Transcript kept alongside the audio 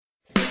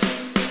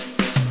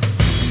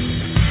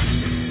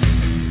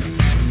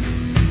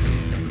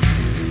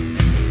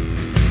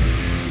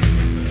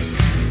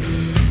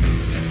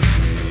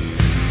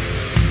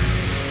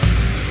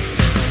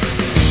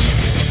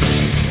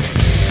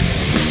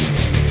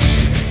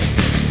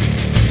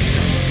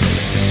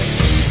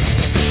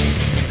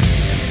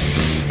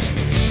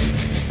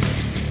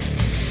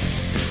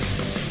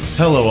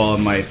Hello, all of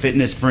my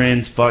fitness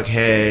friends,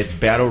 fuckheads,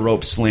 battle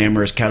rope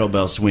slammers,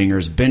 kettlebell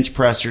swingers, bench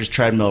pressers,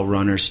 treadmill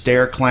runners,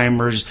 stair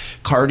climbers,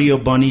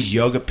 cardio bunnies,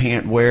 yoga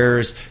pant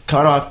wearers,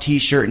 cutoff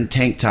t-shirt and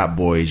tank top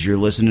boys. You're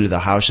listening to the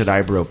How Should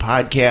I Bro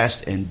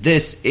podcast, and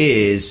this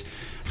is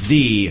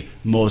the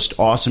most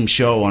awesome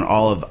show on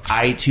all of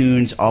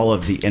iTunes, all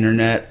of the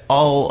internet,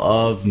 all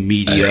of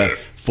media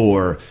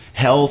for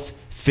health,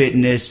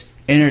 fitness,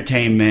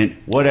 entertainment,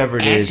 whatever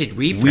it is,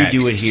 we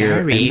do it here.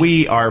 Sorry. And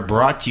we are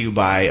brought to you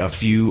by a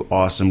few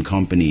awesome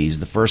companies.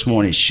 The first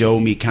one is Show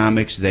Me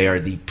Comics. They are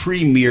the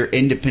premier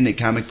independent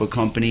comic book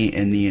company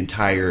in the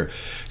entire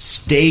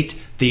state,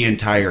 the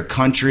entire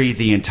country,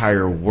 the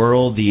entire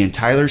world, the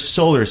entire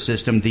solar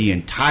system, the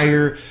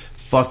entire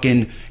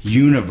fucking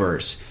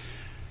universe.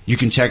 You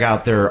can check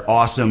out their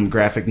awesome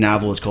graphic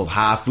novel. It's called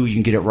Hafu. You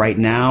can get it right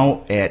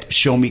now at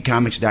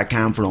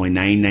showmecomics.com for only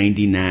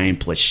 $9.99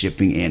 plus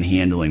shipping and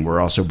handling.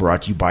 We're also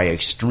brought to you by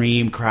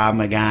Extreme Krav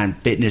Maga and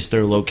Fitness.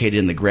 They're located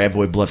in the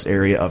Gravois Bluffs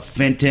area of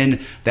Fenton.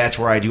 That's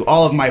where I do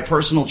all of my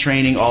personal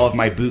training, all of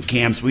my boot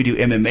camps. We do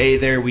MMA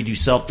there. We do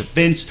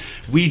self-defense.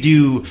 We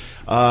do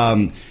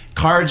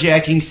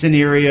carjacking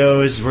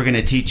scenarios. We're going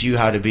to teach you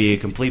how to be a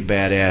complete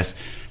badass.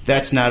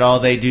 That's not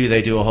all they do.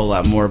 They do a whole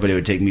lot more, but it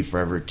would take me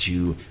forever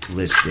to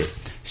list it.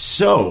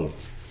 So,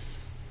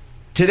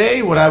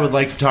 today what I would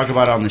like to talk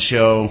about on the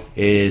show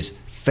is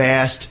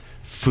fast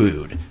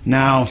food.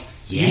 Now,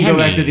 you can go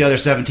back to the other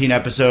 17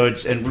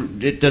 episodes,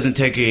 and it doesn't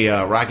take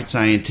a rocket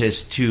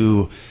scientist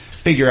to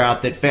figure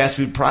out that fast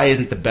food probably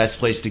isn't the best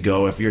place to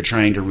go if you're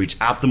trying to reach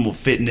optimal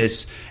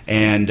fitness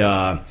and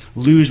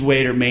lose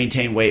weight or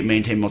maintain weight,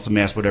 maintain muscle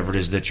mass, whatever it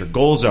is that your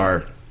goals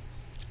are.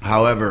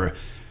 However,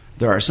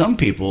 there are some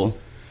people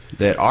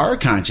that are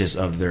conscious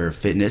of their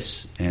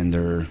fitness and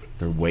their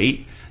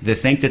weight that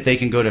think that they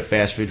can go to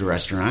fast food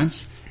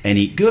restaurants and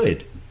eat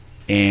good.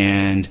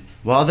 And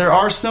while there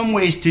are some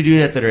ways to do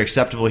that are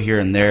acceptable here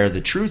and there,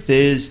 the truth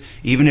is,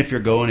 even if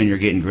you're going and you're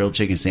getting grilled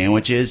chicken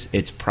sandwiches,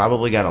 it's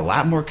probably got a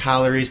lot more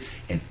calories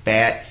and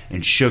fat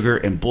and sugar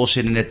and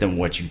bullshit in it than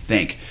what you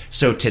think.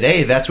 So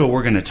today, that's what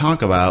we're going to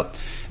talk about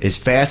is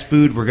fast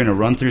food. We're going to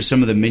run through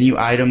some of the menu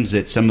items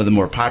at some of the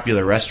more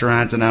popular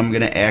restaurants, and I'm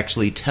going to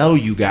actually tell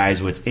you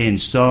guys what's in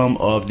some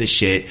of the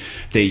shit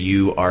that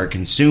you are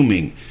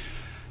consuming.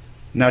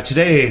 Now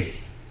today,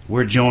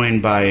 we're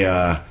joined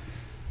by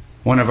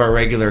one of our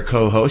regular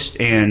co-hosts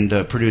and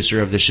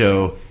producer of the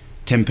show,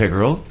 Tim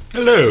Pickerel.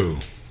 Hello.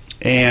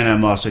 And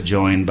I'm also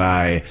joined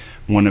by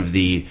one of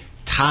the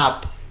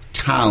top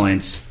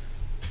talents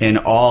in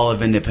all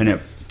of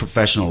independent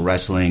professional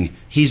wrestling.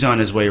 He's on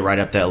his way right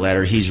up that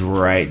ladder. He's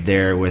right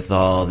there with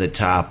all the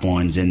top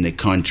ones in the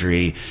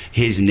country.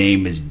 His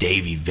name is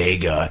Davey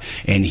Vega,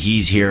 and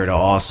he's here to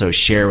also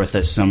share with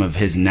us some of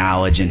his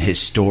knowledge and his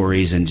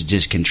stories and to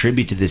just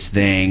contribute to this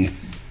thing.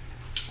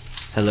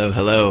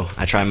 Hello.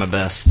 I try my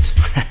best.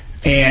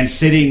 And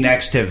sitting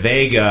next to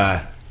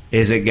Vega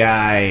is a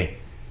guy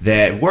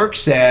that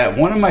works at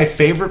one of my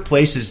favorite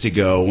places to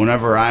go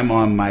whenever I'm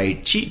on my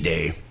cheat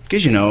day.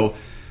 Because, you know,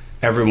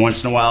 every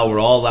once in a while we're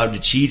all allowed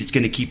to cheat. It's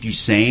going to keep you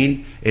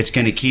sane. It's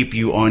going to keep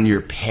you on your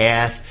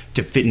path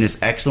to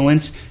fitness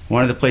excellence.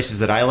 One of the places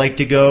that I like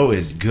to go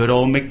is good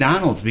old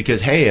McDonald's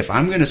because, hey, if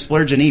I'm going to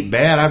splurge and eat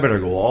bad, I better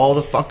go all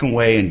the fucking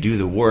way and do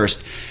the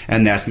worst,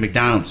 and that's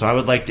McDonald's. So I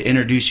would like to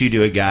introduce you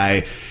to a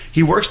guy.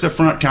 He works the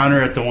front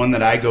counter at the one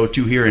that I go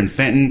to here in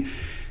Fenton,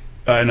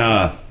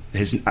 and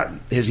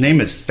his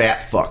name is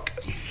Fat Fuck.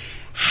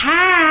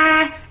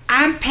 Hi,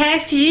 I'm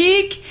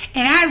Patrick,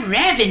 and I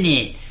revving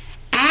it.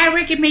 I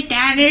work at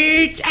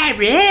McDonald's. I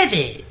rev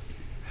it.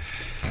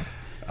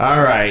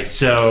 All right,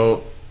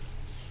 so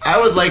I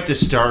would like to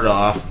start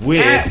off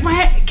with...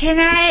 What? Can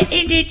I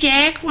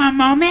interject one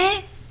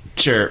moment?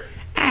 Sure.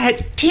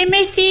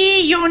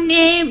 Timothy, your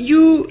name,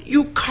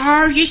 you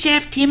call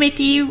yourself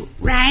Timothy,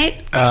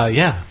 right?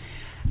 Yeah.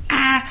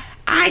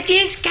 I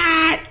just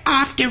got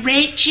off the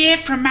rate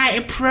shift from my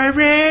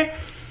employer,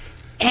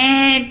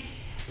 and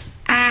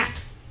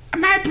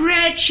my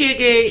blood sugar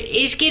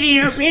is getting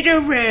a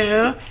little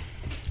low.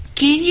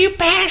 Can you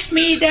pass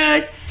me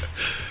those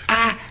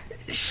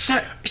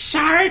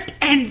Sart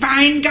and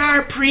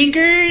Weingart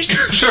Pringers?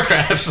 Sure,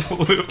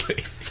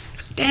 absolutely.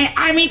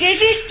 They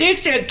just look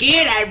so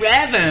good, I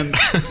rev them.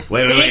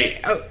 Wait.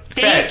 Oh,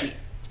 thank you.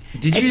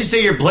 Did you just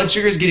say your blood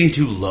sugar is getting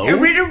too low? A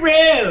little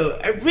low.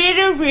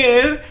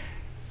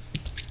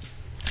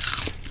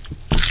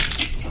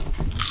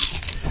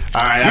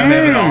 All right, I'm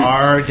having a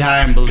hard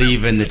time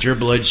believing that your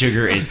blood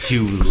sugar is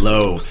too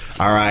low.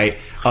 All right,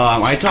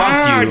 I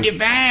talked to you.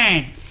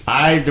 Divine.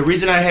 The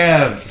reason I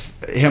have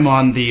him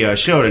on the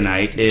show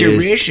tonight is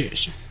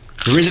Delicious.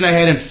 The reason I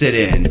had him sit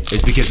in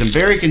is because I'm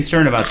very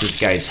concerned about this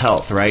guy's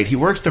health. Right, he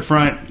works the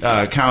front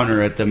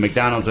counter at the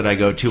McDonald's that I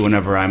go to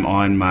whenever I'm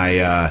on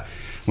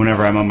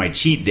my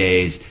cheat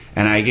days.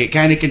 And I get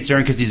kind of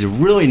concerned because he's a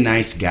really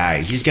nice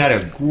guy. He's got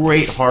a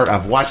great heart.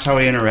 I've watched how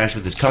he interacts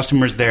with his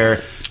customers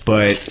there.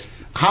 But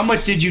how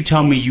much did you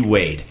tell me you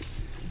weighed?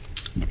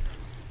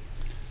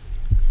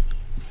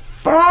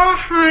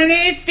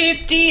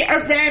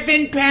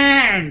 11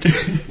 pounds,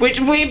 which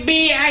would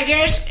be, I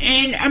guess,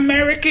 in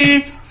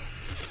American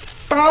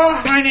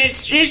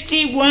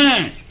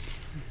 461.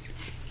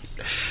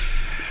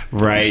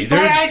 Right. But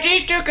I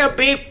just took a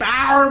big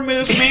power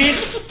movement,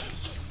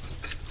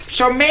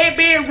 so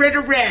maybe a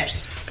little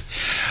rest.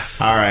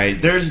 All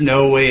right. There's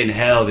no way in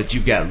hell that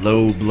you've got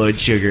low blood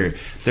sugar.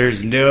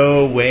 There's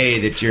no way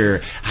that you're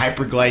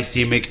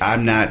hyperglycemic.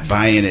 I'm not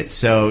buying it.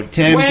 So,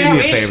 Tim, do me a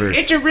favor.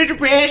 It's a little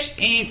rest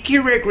in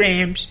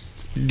kilograms.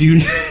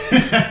 Do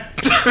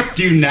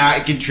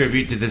not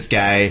contribute to this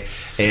guy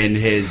and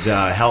his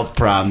health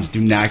problems.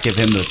 Do not give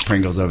him those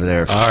Pringles over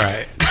there. All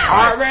right.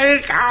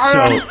 Already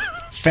got him.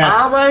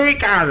 Already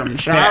got him.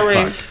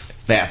 Sorry.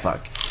 Fat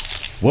fuck.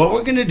 What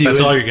we're going to do That's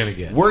is all you're going to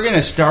get. We're going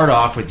to start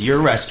off with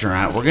your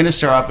restaurant. We're going to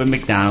start off with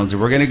McDonald's,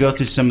 and we're going to go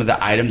through some of the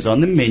items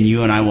on the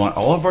menu, and I want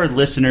all of our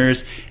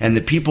listeners and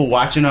the people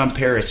watching on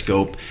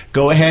Periscope,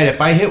 go ahead. If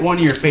I hit one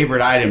of your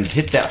favorite items,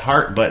 hit that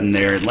heart button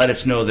there and let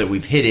us know that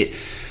we've hit it.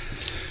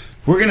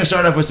 We're going to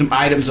start off with some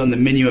items on the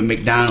menu at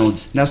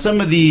McDonald's. Now, some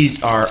of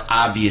these are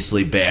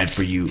obviously bad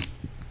for you.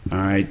 All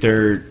right,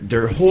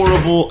 they're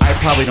horrible. I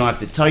probably don't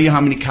have to tell you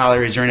how many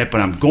calories are in it, but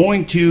I'm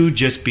going to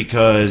just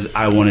because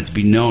I want it to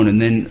be known.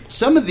 And then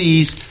some of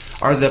these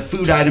are the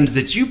food items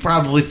that you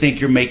probably think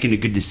you're making a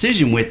good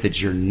decision with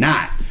that you're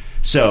not.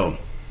 So,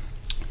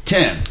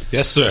 Tim.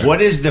 Yes, sir.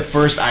 What is the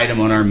first item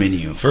on our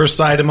menu?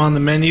 First item on the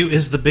menu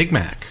is the Big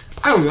Mac.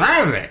 I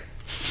love it.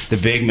 The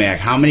Big Mac.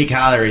 How many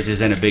calories is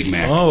in a Big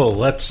Mac? Oh,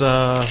 let's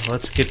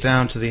get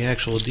down to the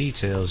actual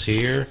details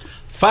here.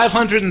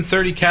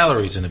 530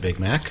 calories in a Big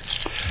Mac.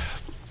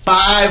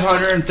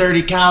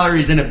 530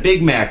 calories in a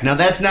Big Mac. Now,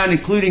 that's not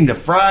including the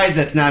fries.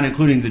 That's not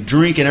including the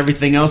drink and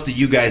everything else that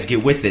you guys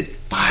get with it.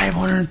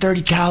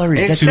 530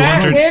 calories. Is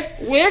That's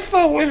that with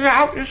or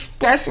without the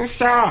special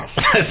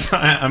sauce?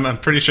 I'm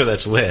pretty sure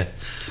that's with.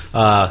 200.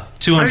 I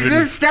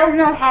just don't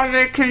know how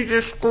they can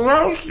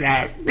disclose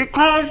that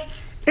because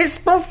it's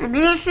supposed to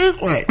be a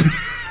secret.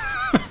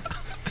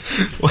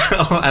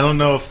 Well, I don't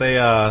know if they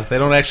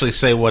don't actually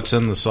say what's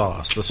in the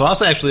sauce. The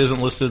sauce actually isn't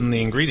listed in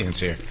the ingredients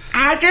here.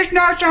 I just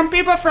know some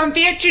people from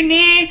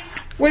Vietnam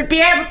would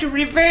be able to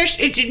reverse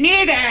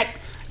engineer that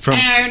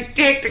and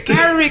take the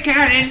calorie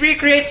count and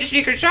recreate the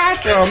secret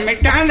sauce. So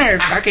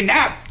McDonald's fucking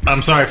up.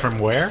 I'm sorry, from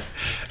where?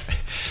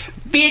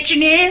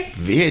 Vietnam.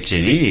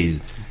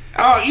 Vietnamese.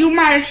 Oh, you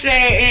might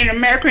say in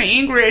American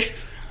English,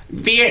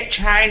 Viet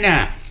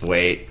China.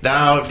 Wait.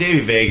 Now, Davey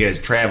Vega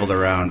has traveled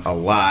around a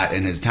lot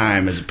in his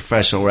time as a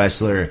professional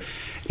wrestler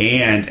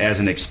and as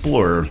an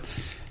explorer.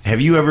 Have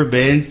you ever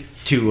been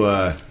to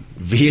would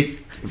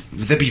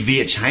that be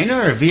Viet China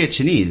or Viet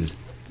Chinese?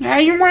 Now,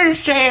 you want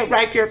to say it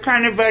like you're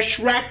kind of a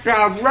Shrek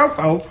dog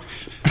Rocco.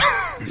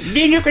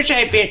 Then you could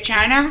say Viet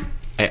China.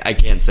 I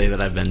can't say that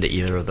I've been to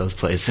either of those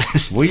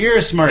places. Well, you're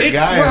a smart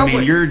guy. I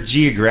mean, you're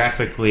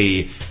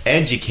geographically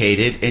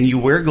educated, and you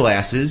wear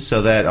glasses,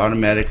 so that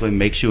automatically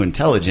makes you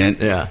intelligent.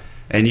 Yeah.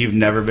 And you've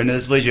never been to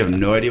this place? You have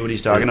no idea what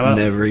he's talking about?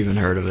 Never even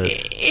heard of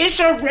it. It's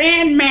a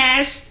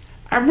landmass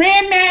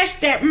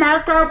that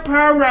Marco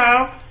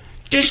Polo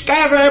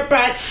discovered,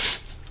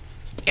 but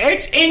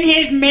it's in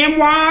his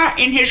memoir,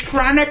 in his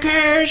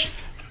chronicles,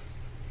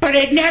 but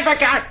it never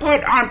got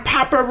put on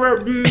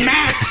popular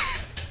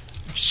maps.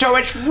 So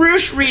it's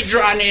loose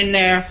redrawn in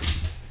there.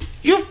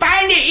 You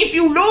find it if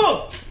you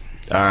look.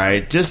 All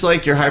right, just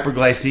like your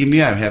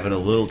hyperglycemia, I'm having a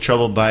little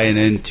trouble buying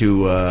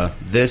into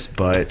this,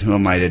 but who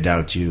am I to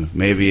doubt you?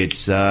 Maybe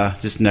it's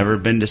just never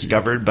been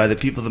discovered by the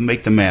people that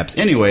make the maps.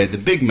 Anyway, the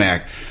Big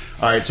Mac.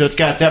 All right, so it's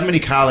got that many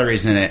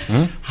calories in it.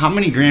 How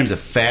many grams of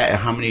fat and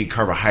how many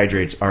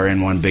carbohydrates are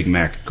in one Big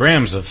Mac?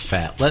 Grams of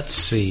fat. Let's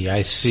see.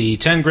 I see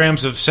 10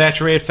 grams of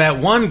saturated fat,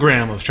 1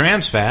 gram of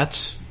trans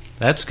fats.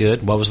 That's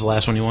good. What was the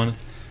last one you wanted?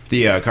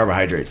 The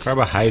carbohydrates.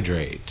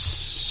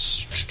 Carbohydrates.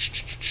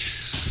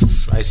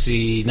 I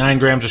see 9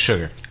 grams of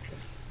sugar.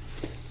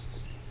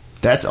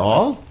 That's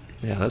all?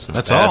 Yeah, that's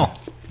That's bad. all.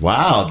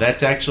 Wow,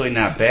 that's actually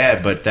not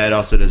bad, but that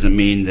also doesn't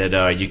mean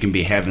that you can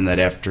be having that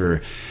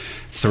after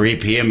 3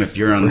 p.m. if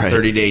you're on the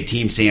 30-day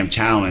Team Sam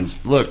Challenge.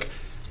 Look,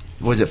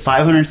 was it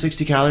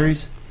 560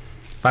 calories?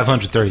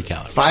 530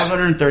 calories.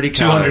 530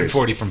 calories.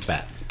 240 from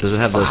fat. Does it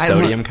have the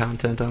sodium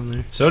content on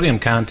there? Sodium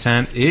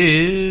content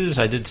is...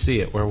 I did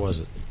see it. Where was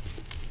it?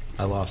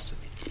 I lost it.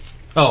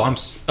 Oh,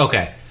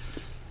 okay.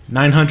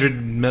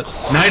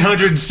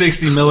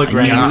 960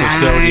 milligrams of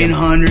sodium.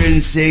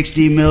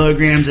 960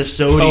 milligrams of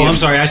sodium. Oh, I'm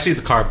sorry. I see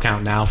the carb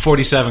count now.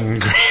 47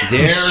 grams.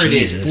 There it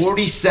is.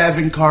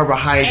 47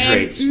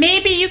 carbohydrates. And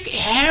maybe you can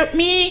help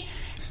me,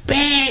 but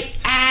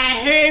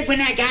I heard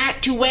when I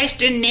got to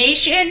Western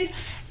Nation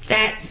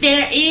that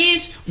there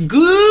is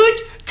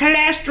good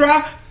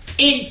cholesterol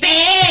and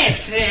bad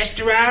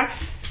cholesterol.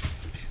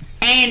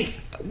 And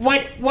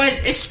what was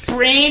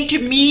explained to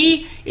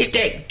me is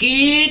that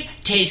good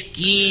tastes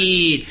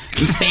good,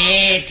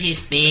 bad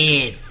tastes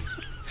bad.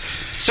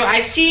 So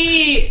I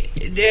see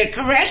the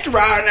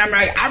cholesterol and I'm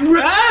like, I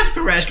love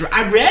cholesterol.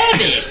 I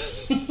love it.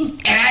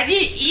 And I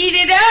just eat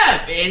it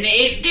up and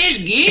it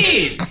tastes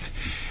good.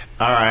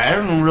 All right, I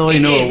don't really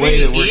know a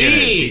way that we're going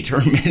to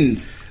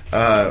determine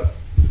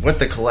what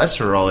the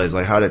cholesterol is,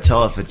 like how to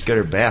tell if it's good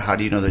or bad. How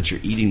do you know that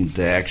you're eating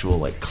the actual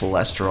like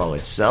cholesterol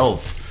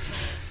itself?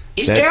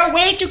 Is there a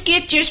way to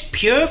get just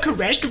pure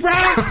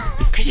cholesterol?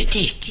 Because it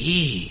tastes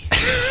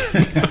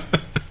good.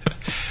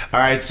 All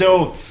right,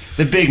 so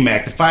the Big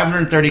Mac, the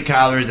 530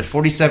 calories, the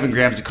 47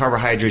 grams of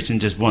carbohydrates in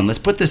just one. Let's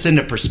put this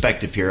into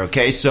perspective here,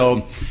 okay?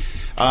 So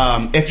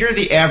if you're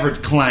the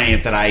average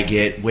client that I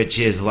get, which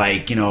is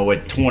like, a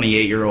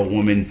 28-year-old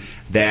woman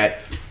that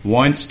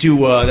wants to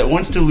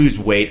lose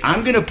weight,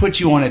 I'm going to put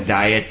you on a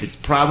diet that's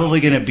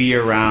probably going to be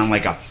around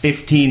like a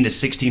 1,500 to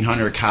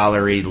 1,600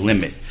 calorie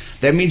limit.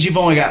 That means you've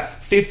only got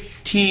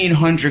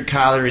 1,500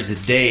 calories a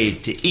day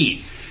to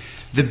eat.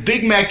 The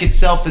Big Mac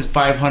itself is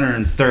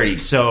 530,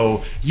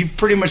 so you've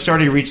pretty much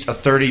already reached a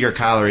third of your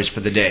calories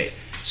for the day.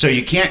 So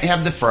you can't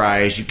have the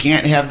fries, you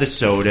can't have the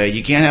soda,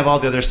 you can't have all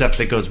the other stuff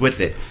that goes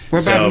with it.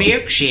 What about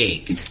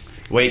milkshake?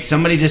 Wait,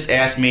 somebody just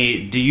asked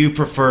me, do you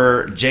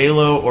prefer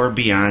J-Lo or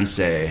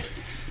Beyonce?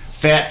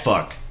 Fat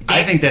fuck.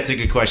 I think that's a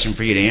good question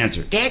for you to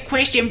answer. That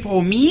question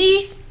for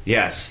me?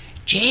 Yes.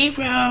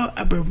 J-Lo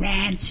or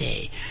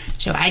Beyonce?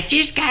 So I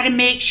just got to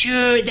make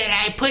sure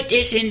that I put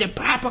this in the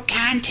proper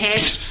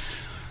context.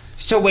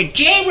 So where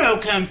J-Lo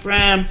come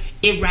from,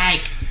 it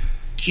like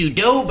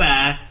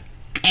Qdoba,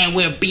 and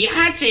where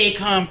Beyonce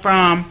come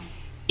from,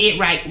 it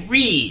like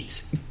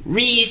Reed's.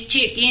 Reed's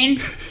chicken,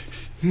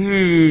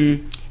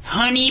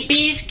 honey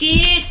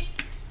biscuit,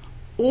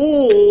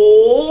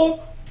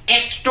 or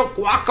extra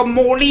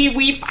guacamole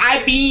with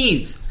high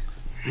beans.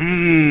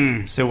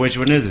 So which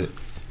one is it?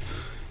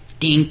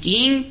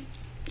 Thinking,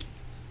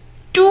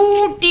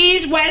 do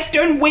these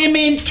Western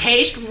women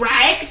taste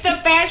like the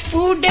fast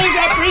food they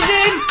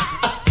represent?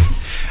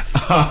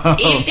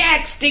 If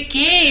that's the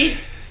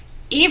case,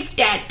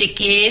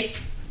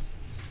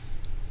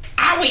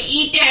 I would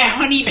eat that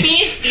honey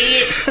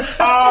biscuit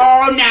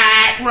all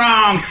night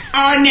long.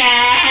 All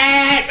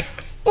night.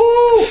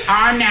 Ooh,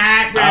 all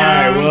night long. All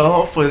right, well,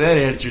 hopefully that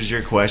answers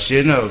your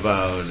question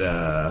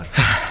about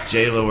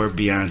J-Lo or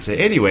Beyonce.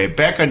 Anyway,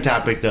 back on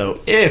topic, though.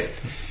 If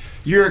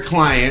you're a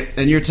client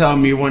and you're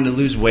telling me you want to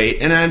lose weight,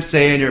 and I'm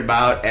saying you're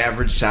about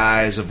average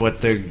size of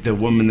what the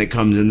woman that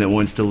comes in that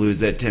wants to lose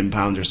that 10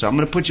 pounds or so, I'm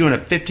going to put you on a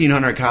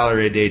 1,500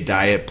 calorie a day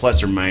diet,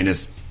 plus or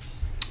minus.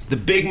 The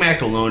Big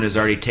Mac alone has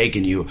already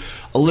taken you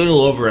a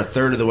little over a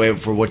third of the way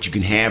for what you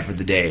can have for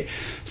the day.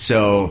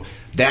 So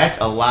that's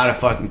a lot of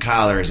fucking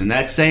calories, and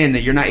that's saying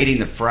that you're not eating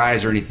the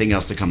fries or anything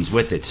else that comes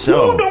with it.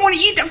 So who don't want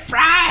to eat the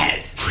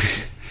fries?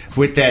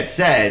 With that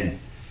said,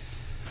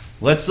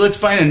 let's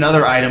find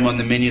another item on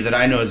the menu that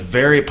I know is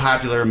very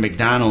popular at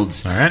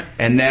McDonald's. All right.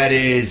 And that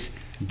is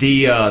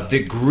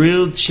the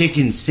grilled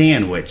chicken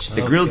sandwich,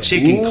 the grilled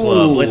chicken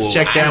club. Let's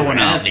check that one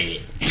out.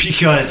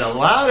 Because a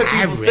lot of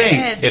people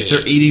think if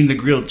they're eating the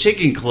grilled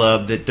chicken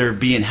club that they're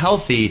being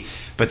healthy,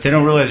 but they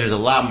don't realize there's a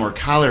lot more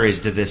calories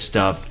to this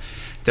stuff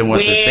than what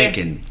they're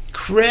thinking.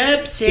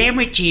 Club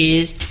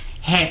sandwiches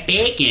have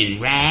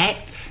bacon, right?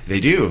 They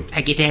do.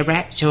 I get that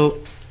right? So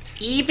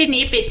even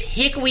if it's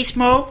hickory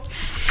smoked,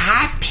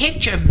 I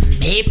picture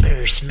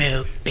maple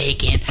smoked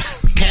bacon.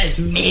 Because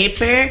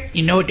maple,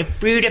 the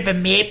fruit of a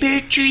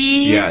maple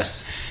tree is?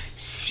 Yes.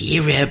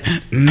 Syrup.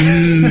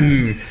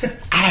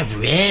 I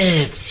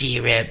love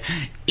syrup.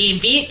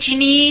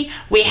 Eventually,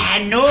 we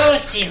had no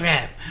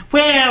syrup.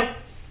 Well,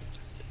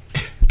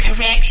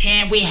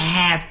 correction, we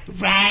have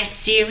rice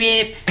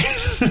syrup.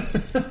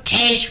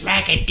 Tastes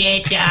like a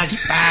dead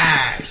dog's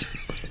bars.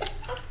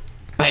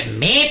 But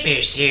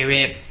maple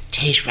syrup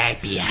tastes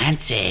like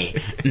Beyonce.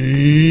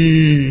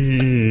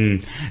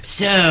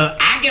 So,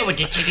 I go with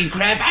the chicken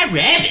club. I love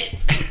it.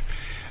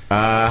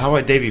 How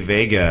about Davey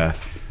Vega?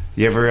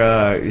 You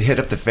ever hit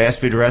up the fast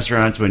food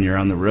restaurants when you're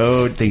on the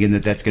road thinking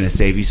that that's going to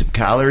save you some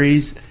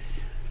calories?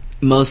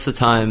 Most of the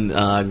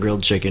time,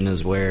 grilled chicken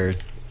is where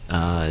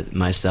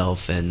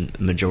myself and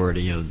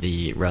majority of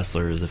the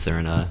wrestlers, if they're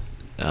in a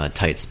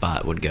tight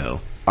spot, would go.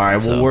 All right,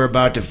 well, we're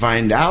about to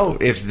find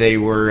out if they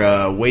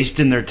were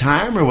wasting their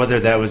time or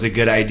whether that was a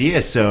good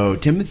idea. So,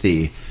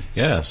 Timothy,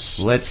 yes,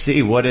 let's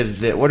see what are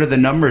the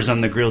numbers on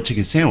the grilled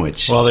chicken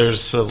sandwich? Well,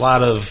 there's a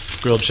lot of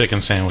grilled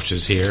chicken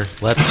sandwiches here.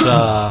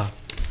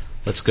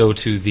 Let's go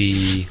to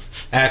the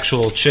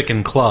actual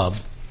chicken club.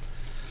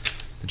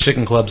 The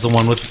chicken club's the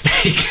one with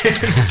bacon.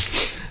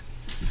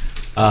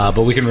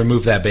 But we can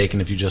remove that bacon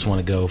if you just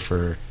want to go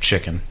for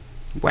chicken.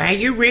 While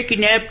you're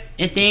looking up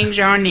the things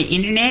on the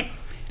internet,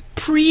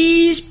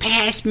 please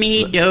pass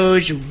me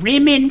those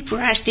lemon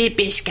frosted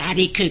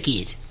biscotti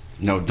cookies.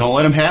 No, don't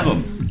let him have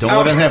them. Don't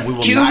let him have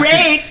them. Too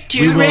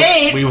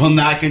late. We will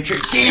not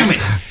contribute. Damn it.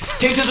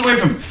 Take this away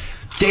from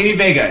Davey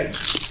Vega.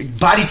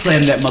 Body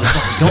slam that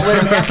motherfucker. Don't let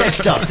him have that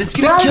stuff. This is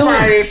going to kill him.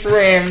 Body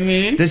slam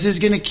me. This is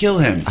going to kill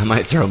him. I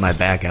might throw my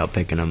back out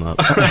picking him up.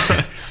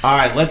 All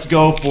right, let's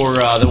go for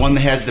the one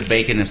that has the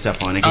bacon and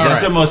stuff on it. Because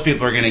that's what most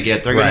people are going to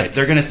get. They're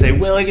going to say,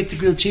 well, I get the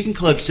grilled chicken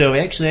club, so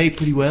actually I ate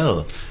pretty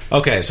well.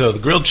 Okay, so the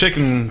grilled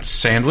chicken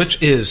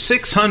sandwich is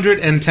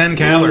 610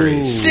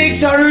 calories.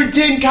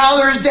 610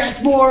 calories.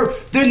 That's more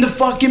than the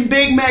fucking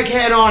Big Mac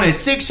had on it.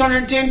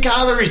 610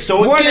 calories. So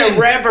What again, a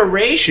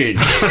revelation.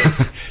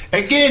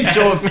 again,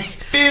 so if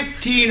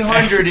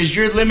 1,500 is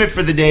your limit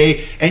for the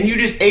day, and you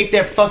just ate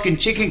that fucking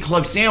chicken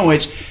club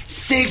sandwich,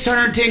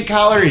 610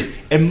 calories,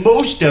 and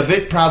most of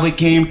it probably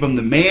came from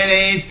the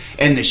mayonnaise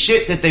and the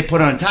shit that they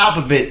put on top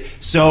of it.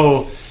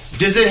 So,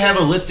 does it have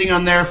a listing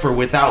on there for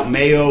without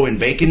mayo and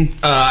bacon?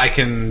 I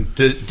can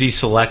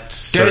deselect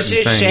certain Does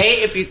it things.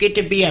 say if you get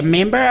to be a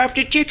member of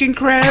the Chicken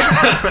Club?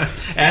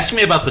 Ask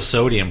me about the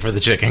sodium for the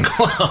chicken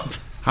club.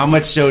 How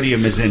much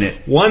sodium is in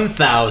it?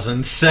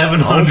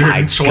 1,720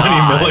 Oh my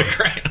God.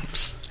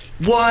 milligrams.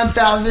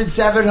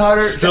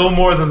 1,700. Still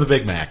more than the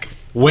Big Mac.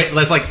 Wait,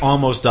 that's like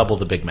almost double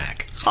the Big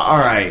Mac. All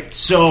right,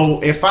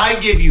 so if I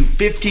give you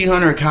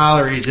 1,500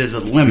 calories as a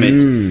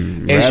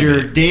limit as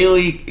your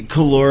daily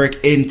caloric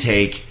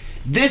intake,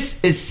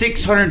 this is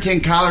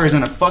 610 calories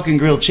on a fucking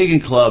grilled chicken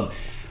club.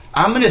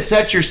 I'm going to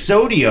set your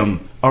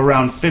sodium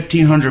around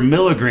 1,500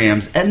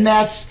 milligrams, and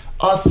that's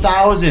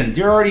 1,000.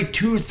 You're already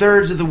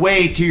 2/3 of the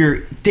way to your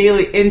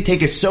daily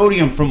intake of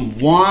sodium from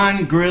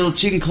one grilled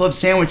chicken club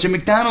sandwich at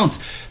McDonald's.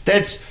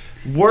 That's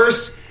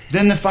worse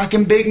than the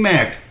fucking Big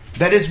Mac.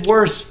 That is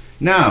worse.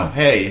 Now,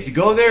 hey, if you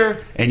go there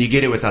and you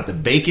get it without the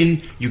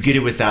bacon, you get it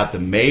without the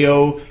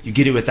mayo, you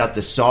get it without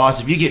the sauce,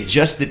 if you get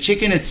just the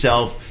chicken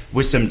itself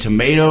with some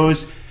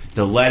tomatoes,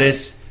 the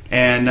lettuce,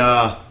 and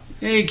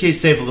in case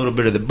save a little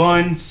bit of the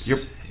bun,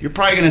 you're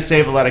probably going to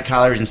save a lot of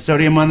calories and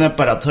sodium on that,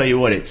 but I'll tell you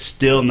what, it's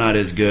still not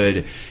as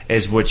good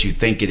as what you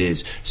think it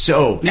is.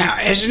 So, Now,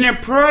 as an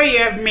employee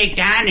of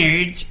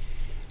McDonald's,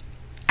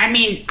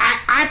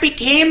 I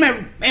became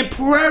an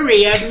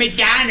employee of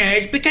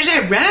McDonald's because I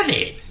love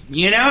it.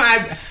 You know,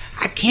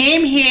 I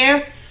came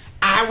here,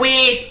 I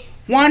weighed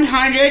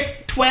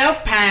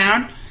 112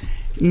 pounds.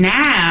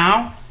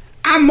 Now,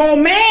 I'm more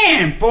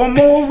man for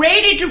more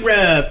ready to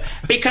rub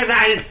because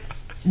I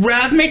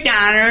love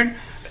McDonald's.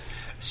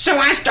 So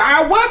I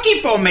started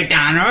working for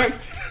McDonald's.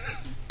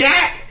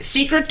 That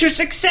secret to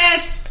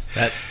success.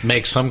 That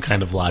makes some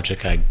kind of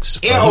logic, I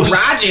suppose. Yo,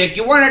 Rogic,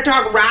 you want to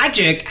talk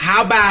Rogic?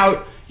 How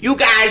about you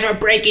guys are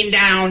breaking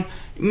down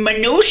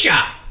minutia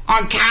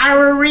on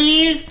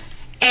calories,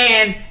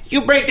 and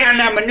you break down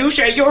that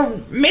minutia, you're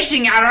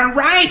missing out on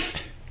Rife.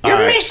 You're All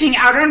right. missing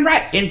out on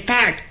Rife. In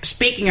fact,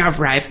 speaking of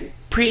Rife,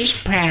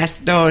 please pass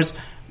those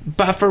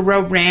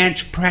Buffalo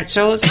Ranch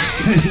pretzels.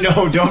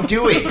 no, don't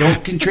do it.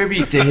 Don't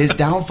contribute to his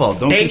downfall.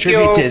 Don't Thank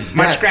contribute you. to his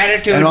Much death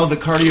gratitude. and all the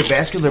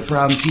cardiovascular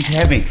problems he's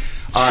having.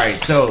 All right,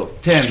 so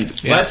Tim,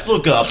 let's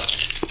look up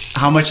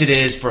how much it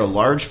is for a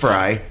large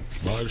fry.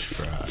 Large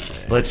fry.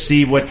 Let's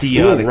see what the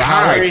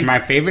calorie, my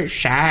favorite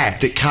side.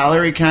 the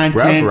calorie content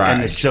Rough and the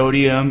rice.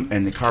 sodium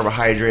and the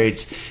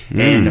carbohydrates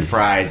and the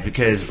fries.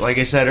 Because, like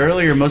I said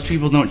earlier, most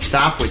people don't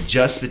stop with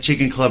just the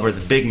chicken club or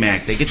the Big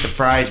Mac. They get the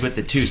fries with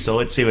it too. So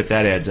let's see what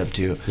that adds up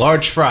to.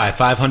 Large fry,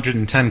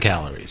 510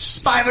 calories.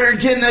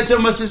 510. That's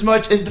almost as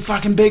much as the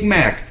fucking Big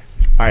Mac.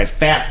 All right,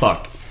 fat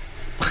fuck.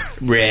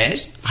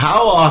 Rez?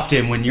 How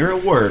often, when you're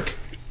at work,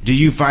 do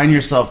you find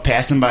yourself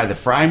passing by the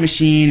fry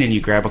machine and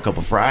you grab a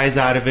couple fries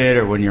out of it,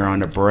 or when you're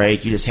on a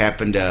break, you just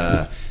happen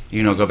to,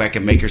 go back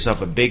and make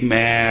yourself a Big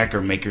Mac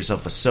or make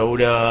yourself a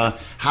soda?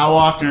 How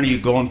often are you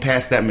going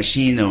past that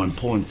machine, though, and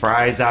pulling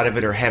fries out of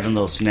it or having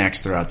little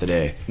snacks throughout the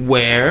day?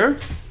 Where?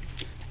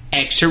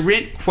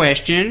 Excellent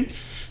question.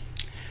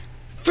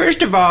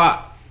 First of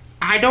all,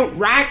 I don't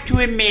like to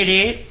admit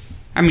it.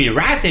 I mean, the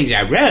right things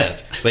I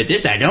love, but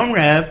this I don't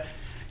love.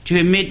 To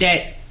admit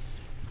that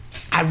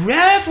I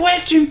love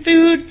Western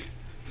food.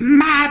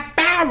 My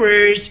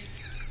bowers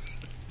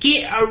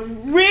get a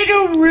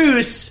little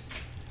loose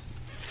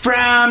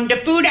from the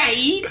food I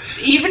eat,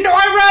 even though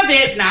I love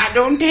it. Now,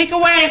 don't take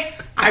away.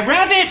 I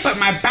love it, but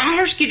my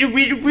bowers get a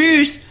little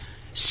loose.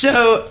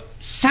 So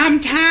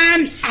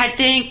sometimes I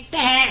think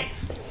that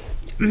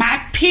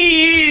my poo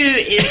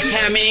is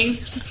coming.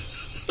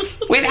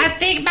 When I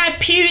think my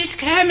poo is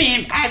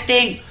coming, I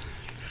think,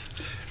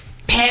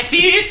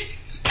 Patrick,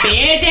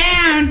 bear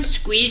down,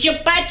 squeeze your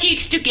butt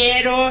cheeks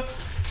together.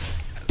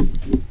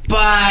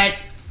 But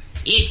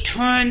it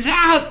turns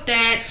out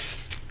that,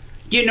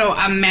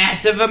 a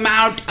massive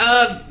amount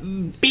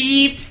of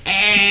beef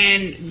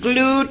and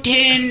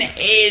gluten,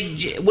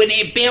 when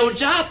it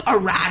builds up, a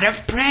lot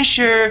of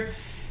pressure.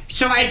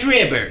 So I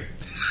dribber.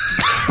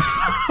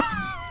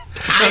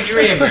 I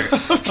dribber.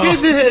 Okay,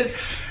 then.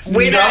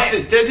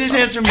 That didn't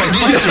answer my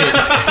question.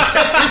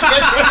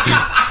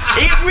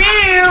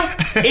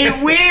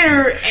 It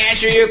will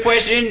answer your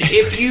question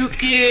if you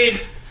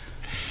could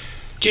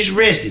just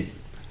listen.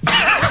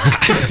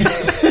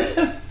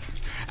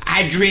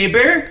 I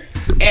dribber,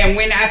 and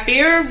when I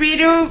feel a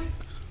little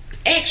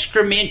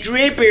excrement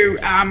dribber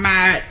on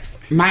my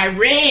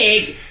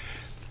rag,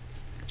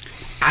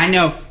 I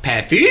know,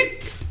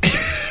 Patrick,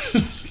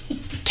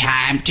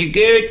 time to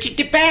go to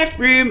the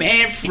bathroom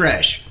and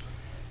flush.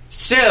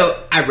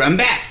 So I run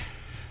back.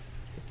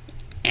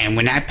 And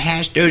when I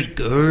pass those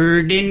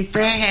golden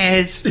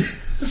fries,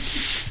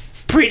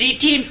 pretty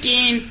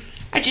tempting.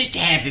 I just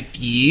have a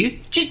few.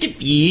 Just a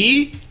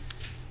few.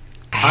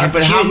 I have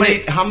But few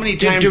how many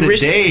times a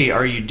day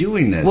are you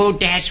doing this? Well,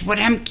 that's what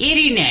I'm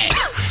getting at.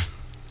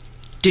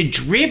 The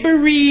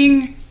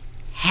dribbering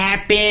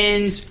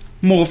happens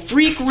more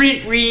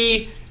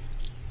frequently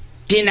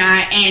than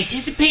I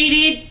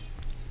anticipated.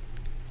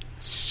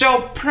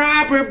 So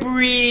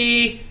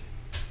probably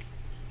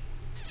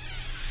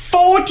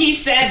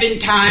 47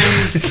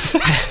 times.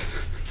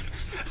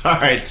 All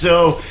right,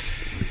 so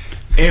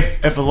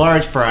if a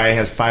large fry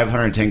has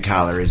 510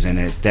 calories in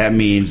it, that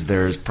means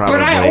there's probably...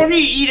 But I only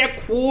eat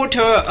a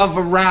quarter of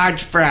a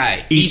large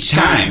fry each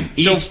time.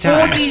 So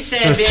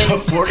 47, So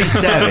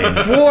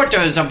 47.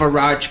 quarters of a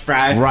large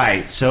fry.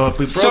 Right, so if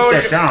we broke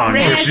that down...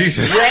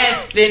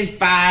 Less than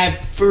 5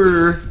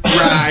 for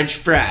large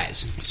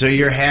fries. So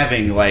you're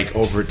having like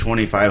over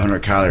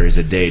 2,500 calories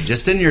a day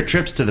just in your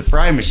trips to the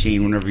fry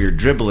machine whenever you're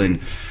dribbling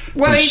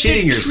Well, from it's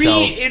shitting a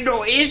yourself. treat.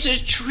 It's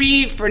a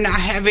treat for not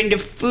having the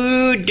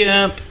food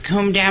dump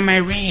come down my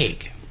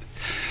leg.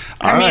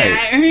 I mean,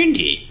 right. I earned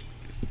it.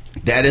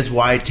 That is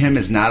why Tim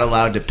is not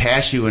allowed to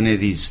pass you any of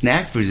these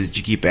snack foods that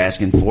you keep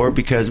asking for,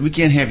 because we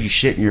can't have you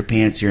shit in your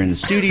pants here in the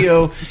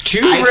studio. I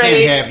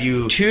can't have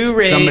you.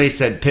 Somebody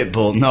said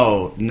Pitbull.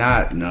 No.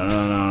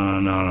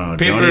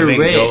 Don't even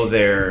go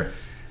there.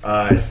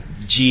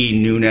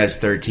 G Nunez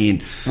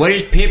 13. What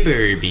is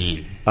Pitbull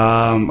mean?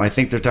 I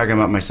think they're talking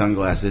about my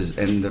sunglasses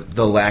and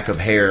the lack of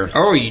hair.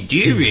 Oh, you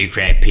do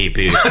regret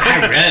Pitbull.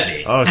 I love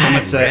it. Oh,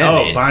 someone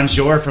said,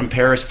 bonjour from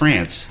Paris,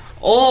 France.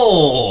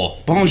 Oh,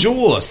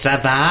 bonjour,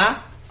 ça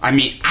va? I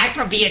mean, I'm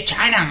from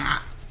Vietnam.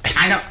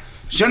 I know.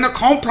 Je ne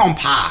comprends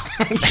pas.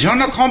 Je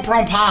ne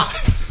comprends pas.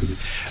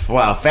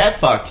 Wow, fat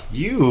fuck,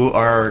 you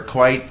are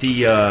quite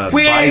the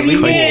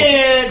bilingual.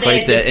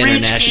 Quite the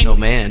international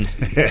man.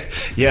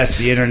 Yes,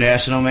 the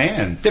international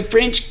man. The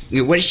French.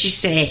 What did she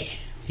say?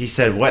 He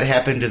said, "What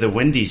happened to the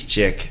Wendy's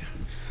chick?"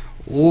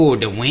 Oh,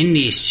 the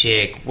Wendy's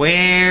chick.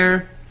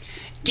 Where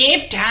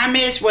Dave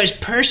Thomas was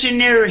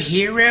personal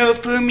hero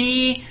for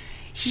me.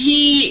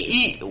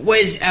 He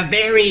was a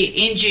very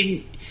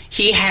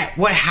He had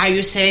what? How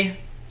you say?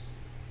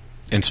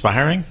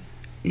 Inspiring?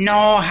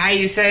 No, how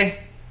you say?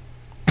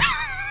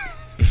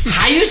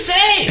 How you say?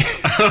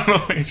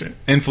 I don't know.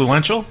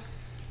 Influential?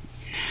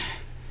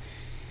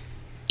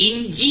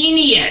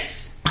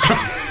 Ingenious.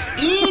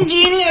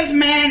 Ingenious,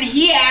 man.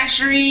 He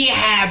actually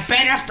had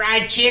better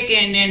fried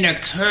chicken than the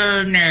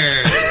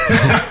Kerner.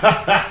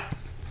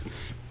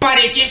 But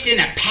it's just in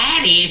a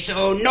patty,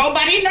 so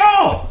nobody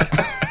know.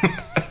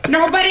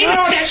 Nobody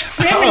know. That's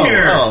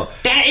criminal.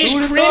 That is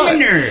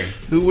criminal.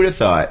 Who would have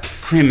thought?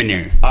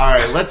 Criminal. All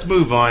right, let's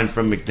move on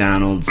from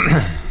McDonald's.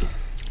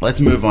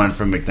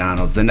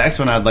 The next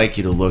one I'd like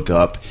you to look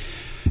up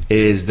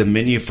is the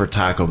menu for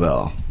Taco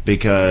Bell,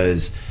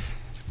 because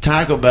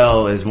Taco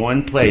Bell is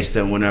one place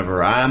that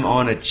whenever I'm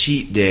on a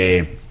cheat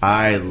day,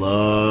 I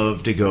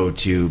love to go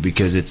to,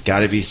 because it's got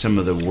to be some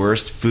of the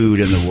worst food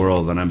in the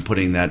world, and I'm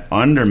putting that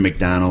under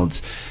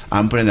McDonald's.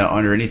 I'm putting that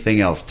under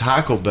anything else.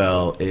 Taco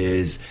Bell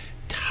is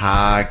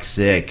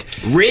toxic.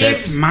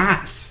 Ribs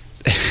mas.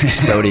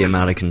 Sodium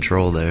out of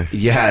control there.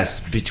 Yes,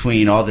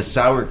 between all the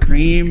sour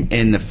cream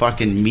and the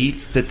fucking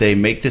meats that they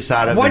make this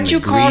out of. What you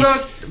call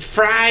grease. those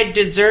fried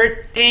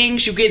dessert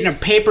things you get in a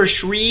paper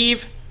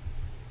sleeve?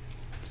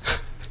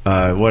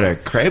 What, a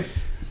crepe?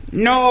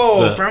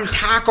 No, from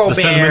Taco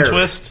The Bell. cinnamon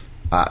twist?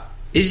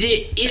 Is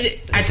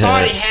it? I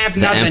thought it had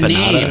another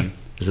name.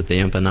 Is it the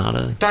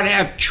empanada? Thought it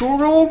had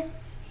churro?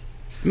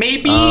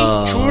 Maybe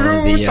Oh,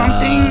 churro the,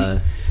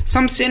 something.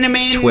 Some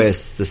cinnamon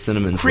Twist, the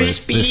cinnamon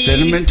crispy. The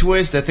cinnamon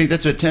twist? I think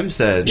that's what Tim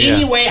said.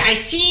 Anyway, I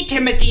see,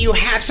 Timothy, you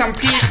have some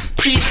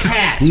please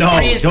press. No,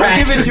 please don't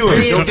press. give it to him.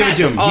 Please Don't give it press.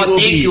 to him. Oh,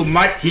 thank you.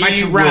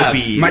 Much rub.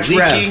 Much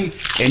leaking rub.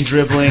 and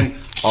dribbling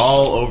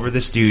all over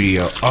the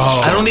studio.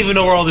 Oh, I don't even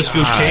know where all this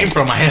food came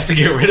from. I have to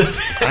get rid of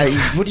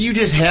it. What do you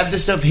just have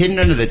this stuff hidden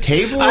under the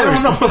table? I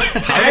don't know.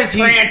 How I does he?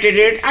 planted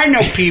it. I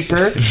know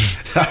Peeper.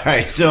 All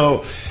right,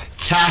 so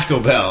Taco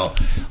Bell.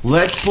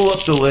 Let's pull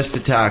up the list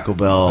of Taco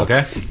Bell.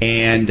 Okay.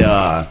 And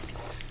I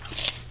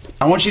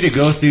want you to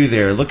go through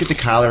there, look at the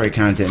calorie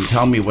content, and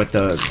tell me what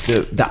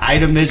the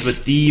item is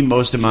with the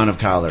most amount of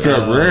calories.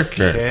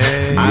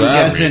 Okay.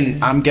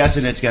 I'm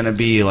guessing it's going to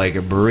be like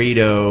a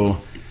burrito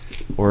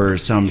or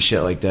some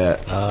shit like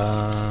that.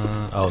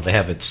 They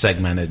have it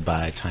segmented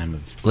by time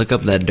of... Look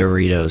up that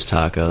Doritos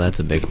taco. That's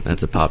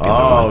a popular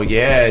Oh, one.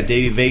 yeah.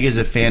 Davey Vega's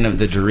a fan of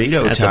the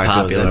Dorito That's a tacos.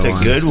 popular That's a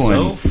one. good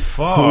one. So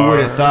far. Who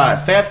would have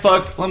thought? Fat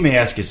fuck, let me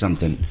ask you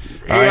something.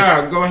 All right?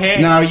 Yeah, go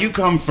ahead. Now, you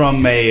come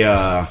from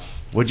a,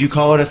 would you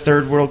call it a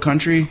third world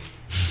country?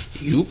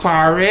 You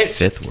call it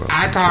Fifth world.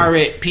 I call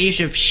it piece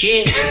of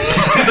shit.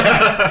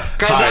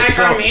 Because I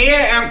come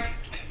here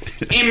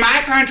in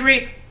my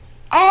country,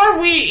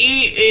 all we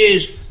eat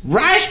is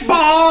rice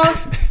bar.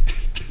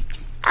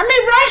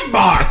 Rice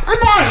bar. Come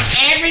on,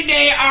 every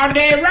day, all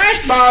day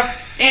rice bar.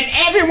 And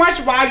every once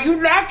in a while,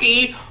 you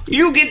lucky,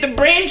 you get the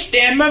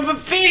brainstem of a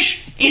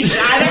fish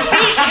inside a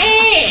fish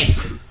head.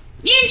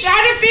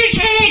 Inside a fish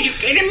head, you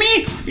kidding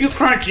me? You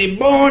crunch the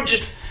bones.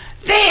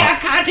 They are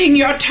cutting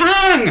your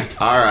tongue.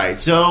 All right,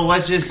 so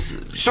let's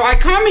just. So I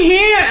come here,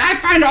 I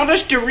find all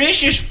this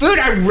delicious food,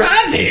 I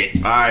love it.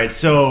 All right,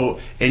 so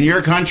in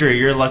your country,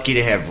 you're lucky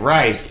to have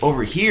rice.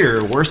 Over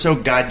here, we're so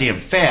goddamn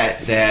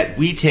fat that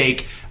we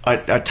take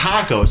a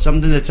taco,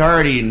 something that's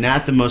already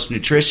not the most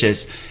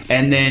nutritious,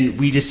 and then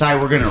we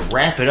decide we're going to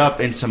wrap it up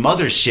in some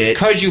other shit.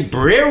 Cause you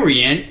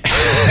brilliant.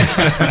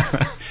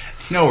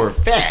 No, we're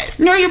fat.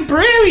 No, you're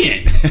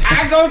brilliant.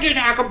 I go to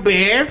Taco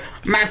Bell.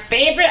 My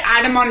favorite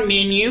item on the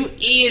menu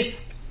is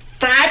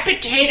fried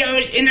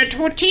potatoes in a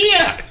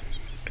tortilla.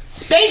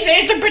 They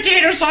say it's a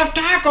potato soft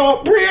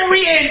taco.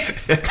 Brilliant.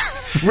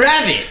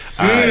 Love it.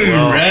 All right,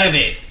 well, love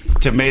it.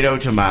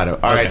 Tomato.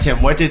 All right,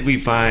 Tim, what did we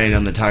find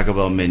on the Taco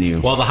Bell menu?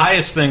 Well, the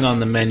highest thing on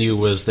the menu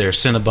was their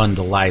Cinnabon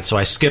Delight, so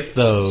I skipped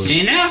those.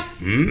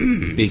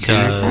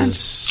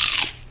 Because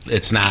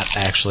it's not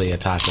actually a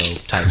taco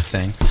type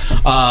thing.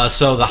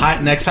 So the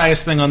next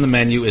highest thing on the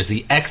menu is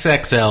the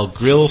XXL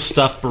Grill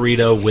Stuffed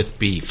Burrito with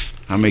Beef.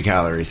 How many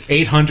calories?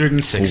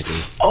 860.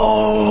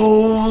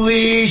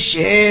 Holy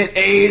shit,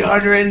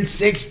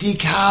 860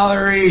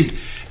 calories.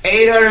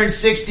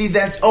 860,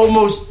 that's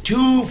almost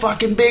 2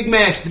 fucking Big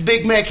Macs. The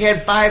Big Mac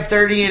had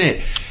 530 in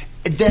it.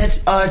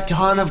 That's a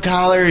ton of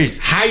calories.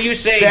 How you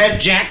say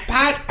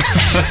jackpot?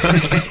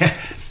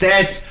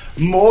 That's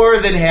more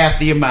than half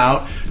the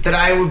amount that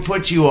I would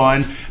put you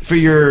on for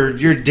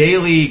your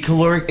daily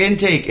caloric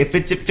intake. If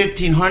it's at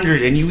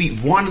 1,500 and you eat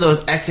one of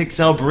those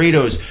XXL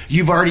burritos,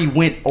 you've already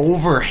went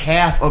over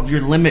half of your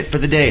limit for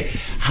the day.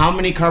 How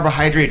many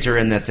carbohydrates are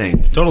in that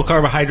thing? Total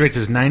carbohydrates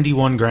is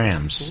 91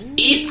 grams.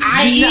 If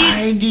I eat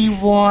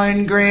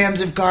 91 grams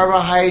of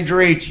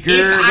carbohydrates.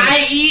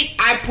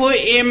 I put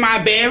in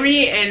my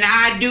berry and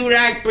I do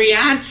like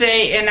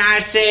Beyonce and I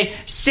say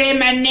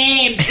my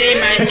name,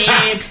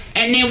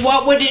 and then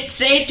what would it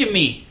say to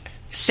me?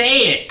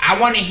 Say it. I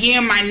want to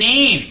hear my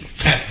name.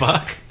 Fat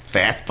fuck.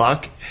 Fat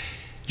fuck.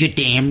 You're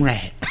damn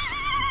right.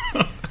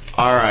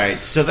 All right,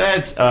 so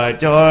that's a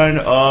ton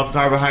of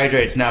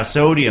carbohydrates. Now,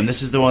 sodium.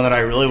 This is the one that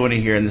I really want to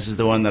hear, and this is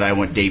the one that I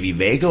want Davey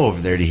Vega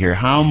over there to hear.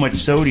 How much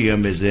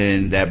sodium is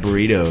in that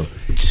burrito?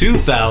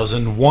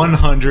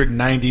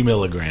 2,190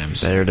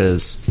 milligrams. There it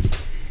is.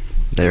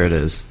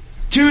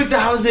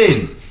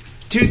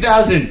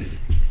 2,000.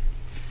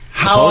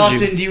 How told often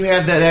you. do you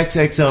have that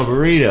XXL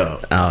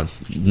burrito?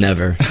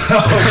 Never.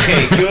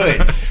 Okay,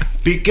 good.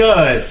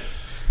 Because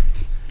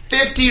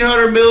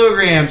 1,500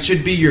 milligrams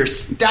should be your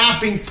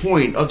stopping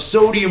point of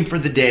sodium for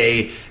the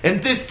day,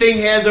 and this thing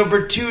has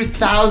over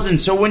 2,000.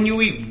 So when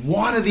you eat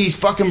one of these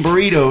fucking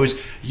burritos,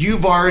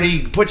 you've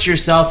already put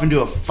yourself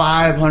into a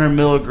 500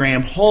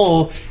 milligram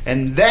hole,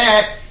 and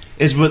that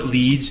is what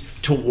leads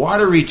to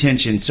water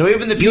retention. So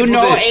even the people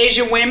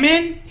Asian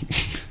women?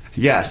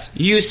 Yes.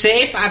 You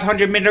say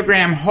 500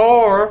 milligram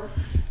whore.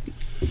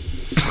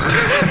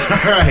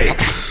 All right.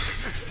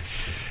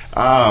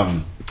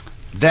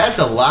 That's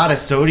a lot of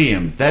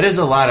sodium. That is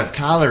a lot of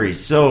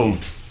calories. So,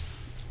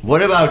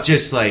 what about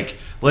just like,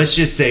 let's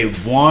just say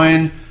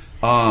one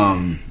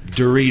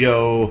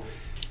Dorito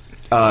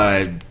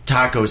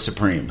Taco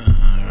Supreme.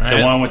 Right.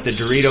 The one with the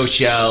Dorito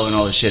shell and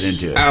all the shit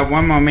into it.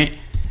 One moment.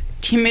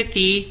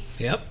 Timothy.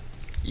 Yep.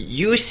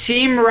 You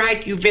seem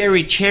like you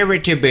very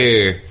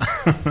charitable.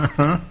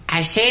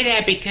 I say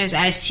that because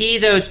I see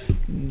those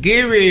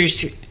Guru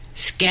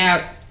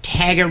Scout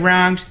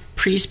tagarungs.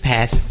 Please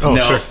pass. Oh,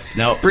 no, sure.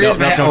 No, Please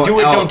no, don't do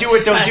it, don't do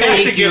it, don't do I have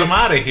it. to get him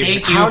out of here.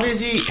 Thank you. How does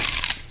he...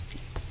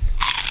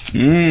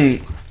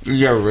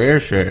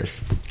 Delicious.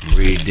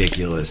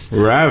 Ridiculous.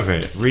 Love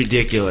it.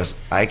 Ridiculous.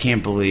 I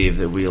can't believe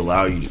that we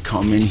allow you to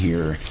come in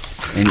here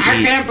and I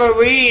eat. can't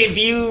believe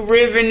you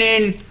living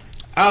in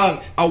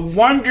a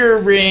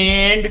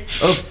wonderland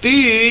of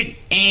food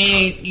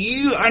and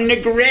you are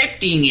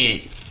neglecting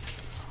it.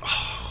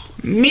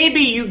 Maybe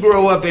you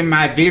grow up in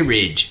my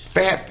village.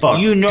 Fat fuck.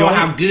 You know Don't-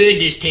 how good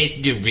this tastes.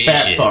 Delicious.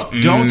 Fat fuck.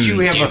 Don't you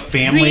have a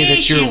family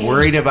that you're delicious.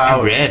 worried about? I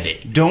love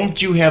it. Don't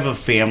you have a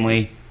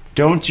family?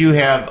 Don't you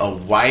have a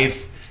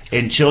wife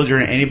and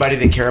children? Anybody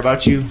that care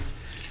about you?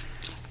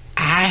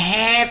 I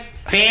have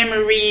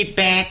family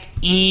back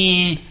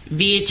in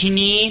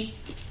Vietnam.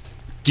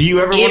 Do you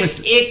ever want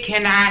If to? it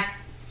cannot,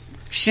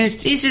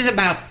 since this is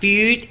about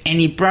food and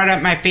he brought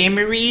up my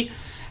family,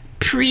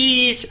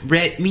 please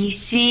let me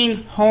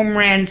sing Home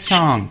Run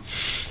song.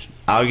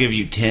 I'll give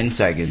you 10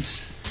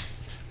 seconds.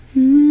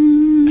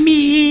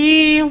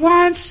 Me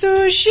want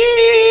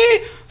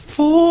sushi,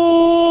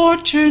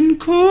 fortune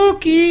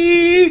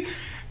cookie,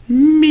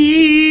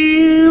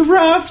 me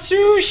love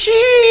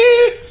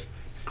sushi,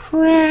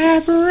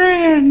 crab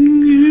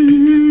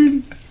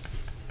rangoon.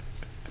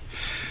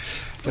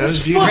 That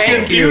was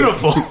fucking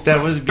beautiful.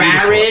 That was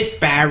beautiful.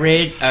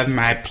 Barrett of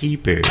my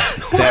people.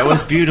 That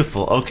was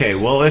beautiful. Okay,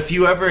 well, if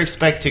you ever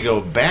expect to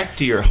go back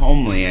to your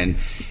homeland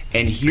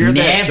and hear that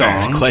Never.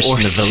 song, I question or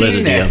the sing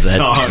validity of that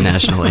song,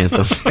 national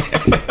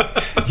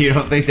anthem. you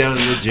don't think that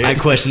was legit? I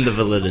question the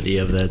validity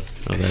of that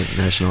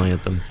national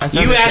anthem. I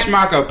thought You it- asked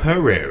Marco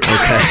Polo.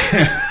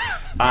 Okay.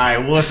 All right,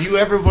 well, if you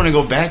ever want to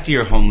go back to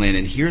your homeland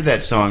and hear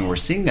that song or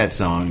sing that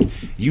song,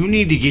 you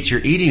need to get your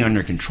eating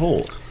under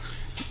control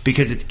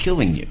because it's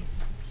killing you.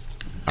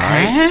 All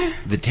right?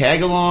 The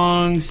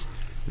tag-alongs,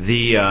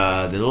 the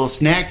little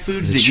snack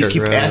foods The that you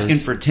keep churros. asking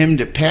for Tim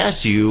to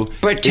pass you,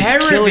 But is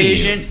killing you.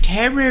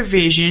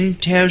 TerraVision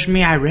tells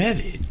me I rev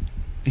it.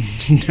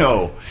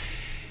 No.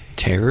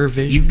 Terror You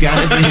Vision?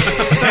 got to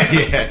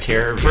yeah,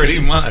 terror. Pretty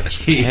much.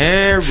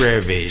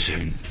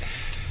 TerraVision.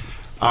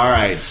 All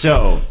right,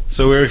 so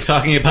So we were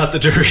talking about the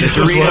Doritos,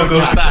 Dorito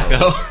Locos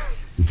taco. Taco.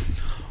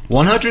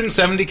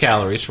 170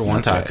 calories for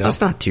one taco. That's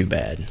not too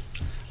bad.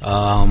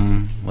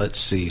 Let's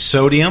see.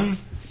 Sodium,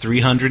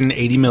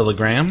 380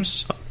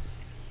 milligrams.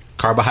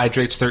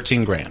 Carbohydrates,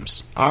 13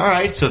 grams. all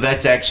right, so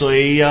that's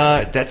actually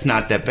that's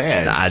not that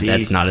bad. Nah, See?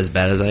 that's not as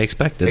bad as I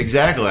expected.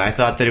 Exactly. I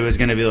thought that it was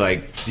going to be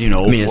like, I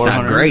mean, it's not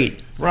 400.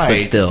 great, Right.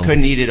 but still.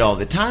 Couldn't eat it all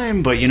the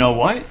time, but you know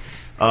what?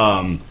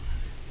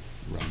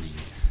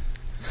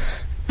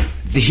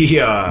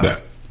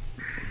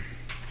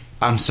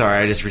 I'm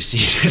sorry, I just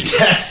received a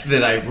text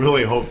that I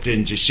really hope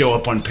didn't just show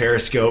up on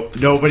Periscope.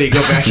 Nobody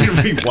go back and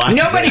rewatch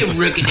Nobody this.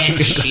 looking at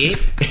shit.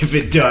 If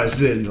it does,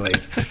 then like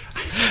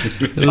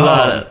A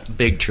lot of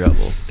big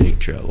trouble. Big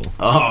trouble.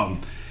 all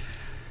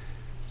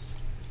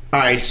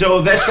right,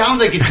 so that sounds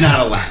like it's not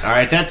a lot. All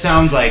right, that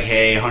sounds like,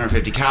 hey,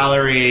 150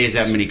 calories,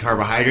 that many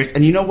carbohydrates.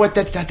 And you know what?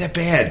 That's not that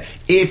bad.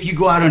 If you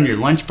go out on your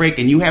lunch break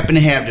and you happen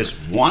to have just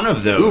one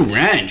of those, Ooh,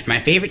 lunch, my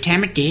favorite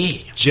time of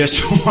day.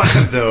 just one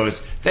of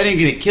those, that ain't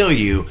going to kill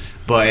you.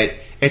 But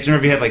it's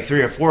whenever you have like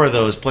 3 or 4 of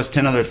those plus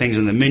 10 other things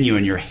on the menu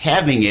and you're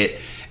having it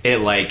at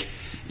like,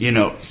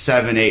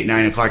 7, 8,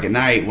 9 o'clock at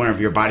night, whenever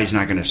your body's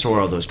not going to store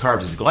all those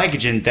carbs as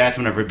glycogen, that's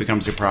whenever it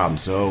becomes a problem.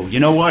 So, you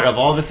know what? Of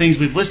all the things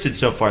we've listed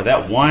so far,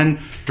 that one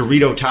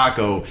Dorito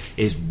taco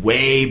is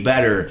way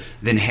better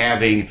than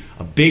having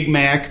a Big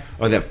Mac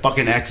or that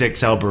fucking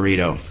XXL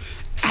burrito.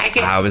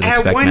 I was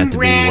expecting it to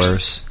be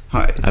worse.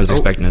 I was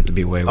expecting it to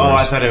be way worse. Oh,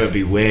 I thought it would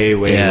be way,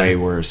 way, Yeah. way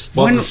worse.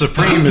 Well, the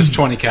Supreme is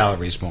 20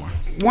 calories more.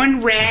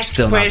 One rasped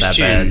Still not that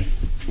question. bad.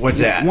 What's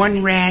that?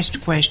 One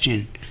rasped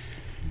question.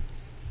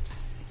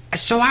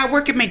 So I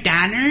work at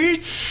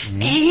McDonald's,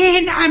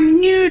 and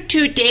I'm new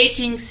to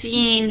dating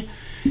scene.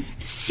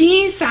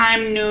 Since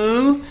I'm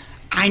new,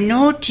 I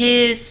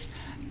notice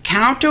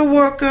counter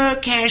worker,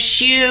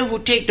 cashier who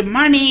take the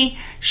money,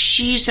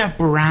 she's a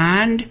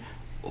brand.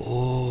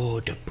 Oh,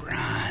 the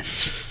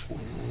brands.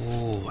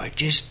 Oh, I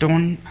just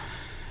don't.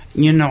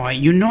 I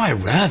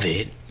love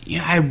it.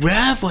 I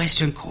love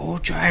Western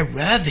culture. I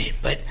love it,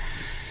 but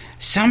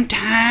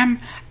sometimes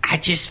I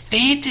just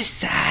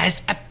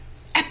fantasize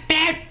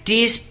about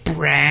this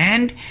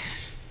brand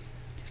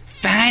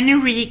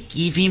finally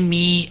giving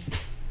me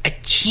a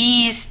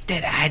chance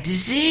that I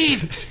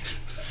deserve.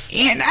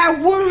 And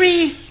I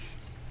worry.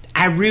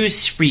 I lose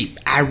sleep.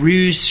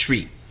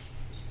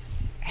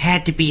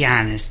 Had to be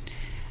honest.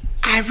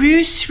 I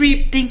lose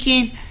sleep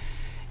thinking,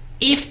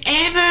 if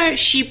ever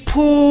she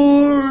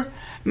pull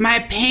my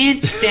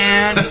pants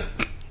down,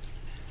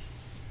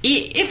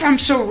 if I'm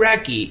so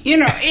lucky,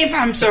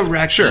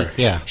 Sure,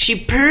 yeah. she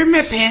pulled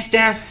my pants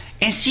down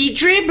and see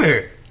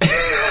dribber.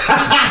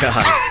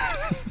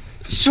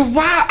 So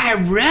while I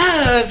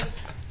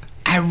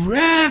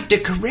love the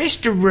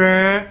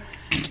cholesterol,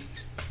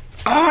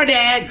 all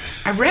that,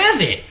 I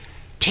love it.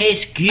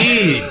 Tastes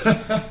good,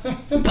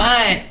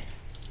 but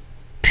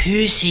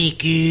pussy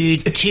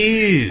good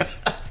too.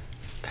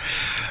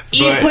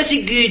 Eat But-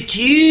 pussy good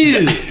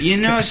too,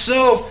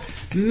 so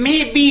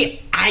maybe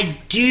I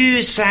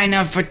do sign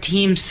up for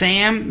Team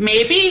Sam,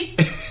 maybe?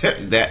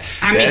 That's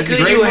could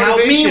great you help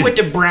me motivation. with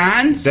the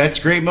bronze? That's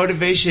great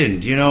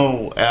motivation.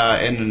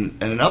 In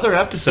another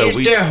episode,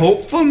 Is there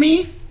hope for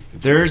me?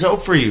 there's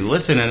hope for you.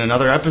 Listen, in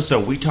another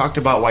episode, we talked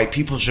about why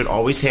people should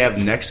always have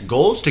next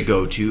goals to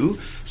go to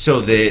so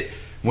that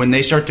when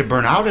they start to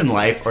burn out in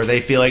life or they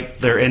feel like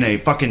they're in a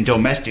fucking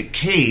domestic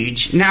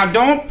cage. Now,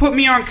 don't put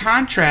me on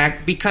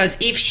contract, because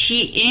if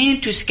she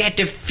into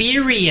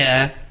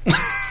scatophilia,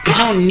 I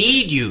don't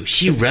need you.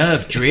 She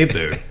love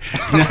dribber.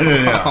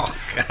 No.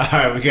 All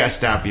right, we got to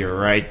stop you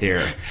right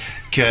there.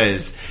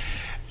 Because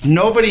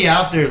nobody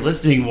out there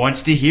listening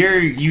wants to hear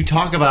you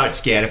talk about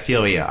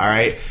scatophilia, all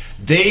right?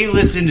 They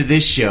listen to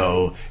this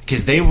show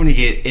because they want to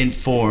get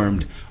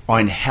informed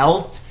on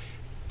health,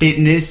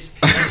 fitness,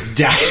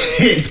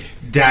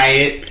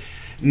 diet.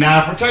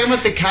 Now, if we're talking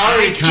about the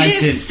calorie I content...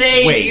 just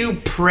say wait. you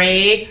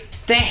pray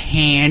the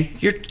hand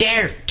you're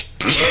dealt.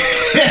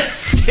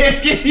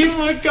 Can you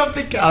look up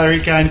the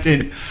calorie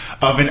content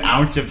of an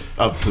ounce of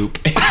poop?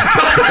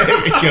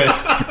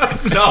 Because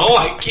No,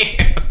 I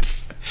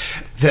can't.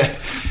 the...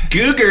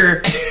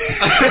 Googer.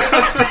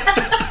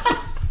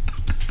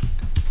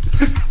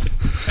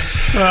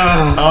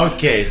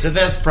 Okay, so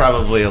that's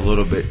probably a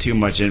little bit too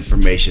much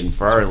information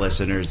for our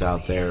listeners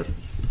out there.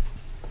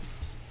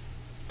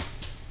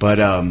 But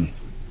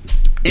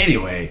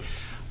anyway,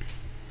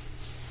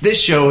 this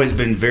show has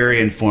been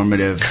very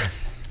informative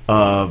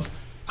of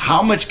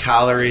how much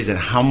calories and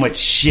how much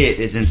shit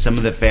is in some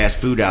of the fast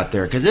food out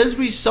there. Because as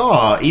we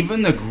saw,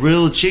 even the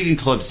grilled chicken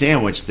club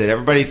sandwich that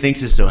everybody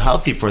thinks is so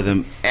healthy for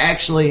them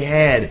actually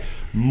had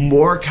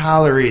more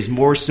calories,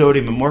 more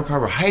sodium, and more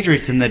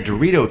carbohydrates than the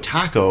Dorito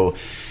taco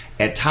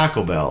at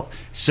Taco Bell.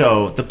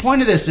 So the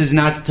point of this is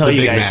not to tell The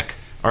you Big guys... Mac.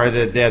 Or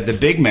the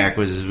Big Mac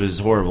was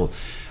horrible.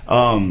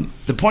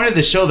 The point of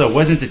the show, though,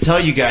 wasn't to tell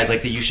you guys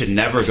like that you should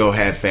never go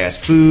have fast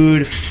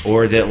food,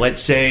 or that,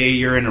 let's say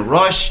you're in a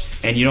rush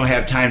and you don't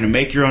have time to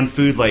make your own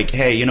food. Like,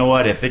 hey, you know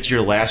what? If it's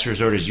your last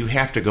resort, is you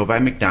have to go by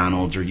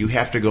McDonald's or you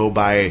have to go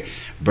by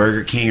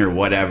Burger King or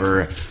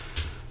whatever,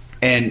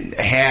 and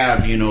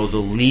have, you know, the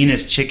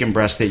leanest chicken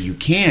breast that you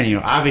can. You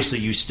know, obviously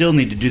you still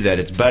need to do that.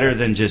 It's better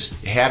than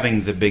just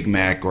having the Big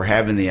Mac or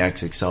having the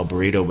XXL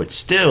burrito, but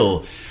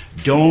still,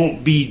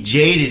 don't be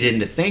jaded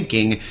into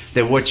thinking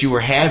that what you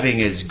were having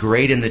is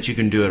great and that you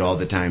can do it all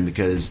the time.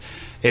 Because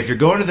if you're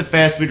going to the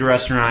fast food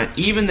restaurant,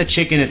 even the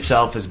chicken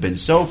itself has been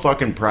so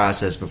fucking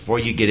processed before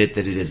you get it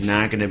that it is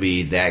not going to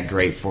be that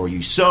great for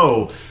you.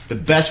 So the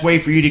best way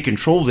for you to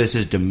control this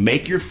is to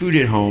make your food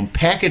at home,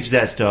 package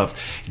that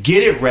stuff,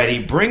 get it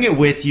ready, bring it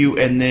with you,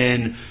 and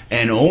then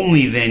and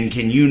only then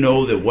can you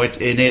know that what's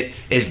in it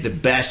is the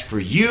best for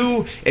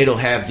you. It'll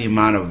have the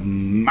amount of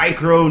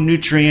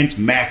micronutrients,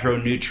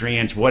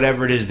 macronutrients,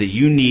 whatever it is that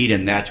you need,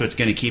 and that's what's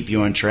going to keep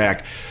you on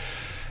track.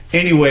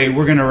 Anyway,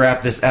 we're going to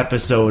wrap this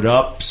episode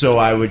up, so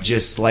I would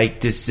just like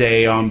to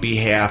say on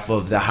behalf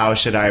of the How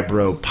Should I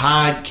Bro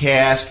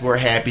podcast, we're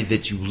happy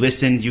that you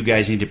listened. You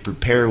guys need to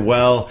prepare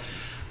well.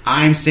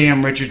 I'm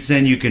Sam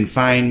Richardson. You can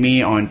find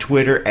me on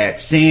Twitter at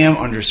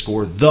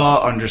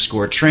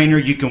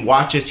Sam_the_trainer. You can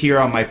watch us here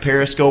on my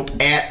Periscope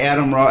at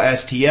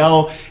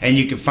AdamRawSTL, and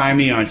you can find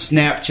me on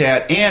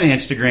Snapchat and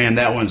Instagram.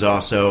 That one's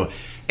also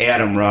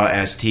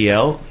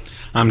AdamRawSTL.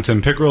 I'm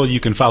Tim Pickerel. You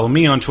can follow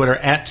me on Twitter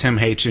at Tim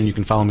H, and you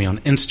can follow me on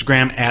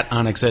Instagram at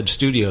Onyx Edge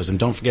Studios. And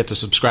don't forget to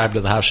subscribe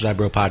to the How Should I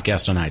Bro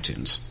podcast on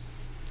iTunes.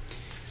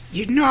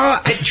 You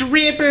know, a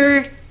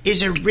dribber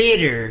is a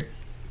ritter.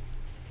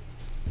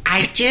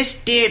 I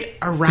just did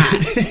a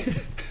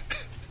ride.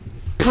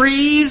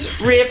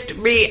 Please lift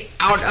me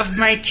out of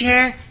my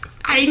chair.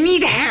 I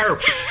need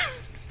help.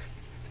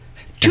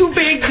 Too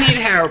big need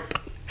help.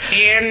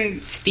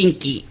 And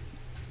stinky.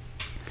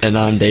 And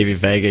I'm Davey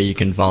Vega. You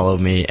can follow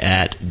me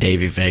at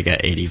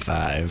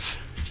DaveyVega85.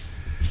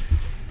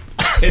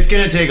 It's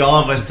going to take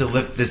all of us to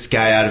lift this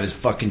guy out of his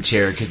fucking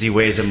chair because he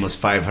weighs almost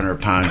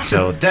 500 pounds.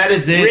 So that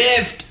is it.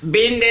 Rift,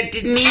 bend at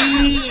the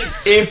knees.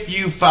 If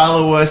you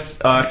follow us,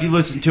 if you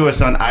listen to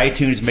us on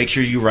iTunes, make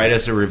sure you write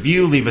us a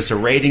review, leave us a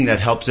rating. That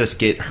helps us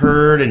get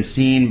heard and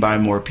seen by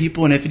more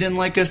people. And if you didn't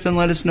like us, then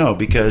let us know,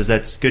 because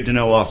that's good to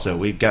know also.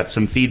 We've got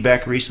some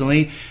feedback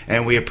recently,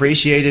 and we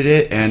appreciated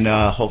it. And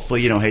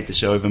hopefully you don't hate the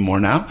show even more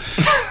now.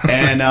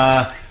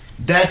 And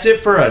that's it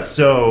for us.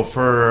 So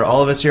for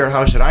all of us here at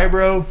How Should I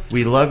Bro,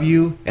 we love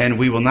you, and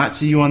we will not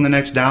see you on the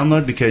next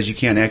download because you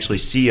can't actually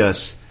see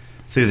us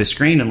through the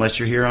screen unless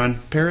you're here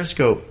on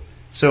Periscope.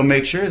 So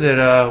make sure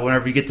that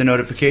whenever you get the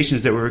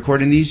notifications that we're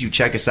recording these, you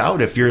check us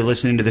out. If you're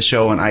listening to the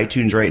show on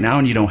iTunes right now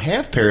and you don't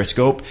have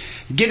Periscope,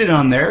 get it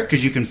on there,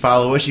 because you can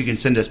follow us, you can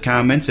send us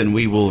comments, and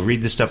we will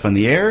read this stuff on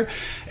the air.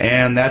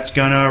 And that's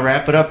going to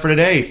wrap it up for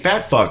today.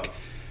 Fat fuck.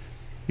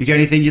 You got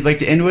anything you'd like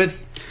to end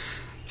with?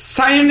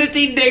 Sayonara,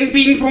 ding,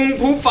 ping, pong,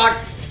 poo, fuck.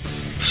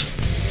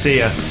 See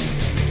ya.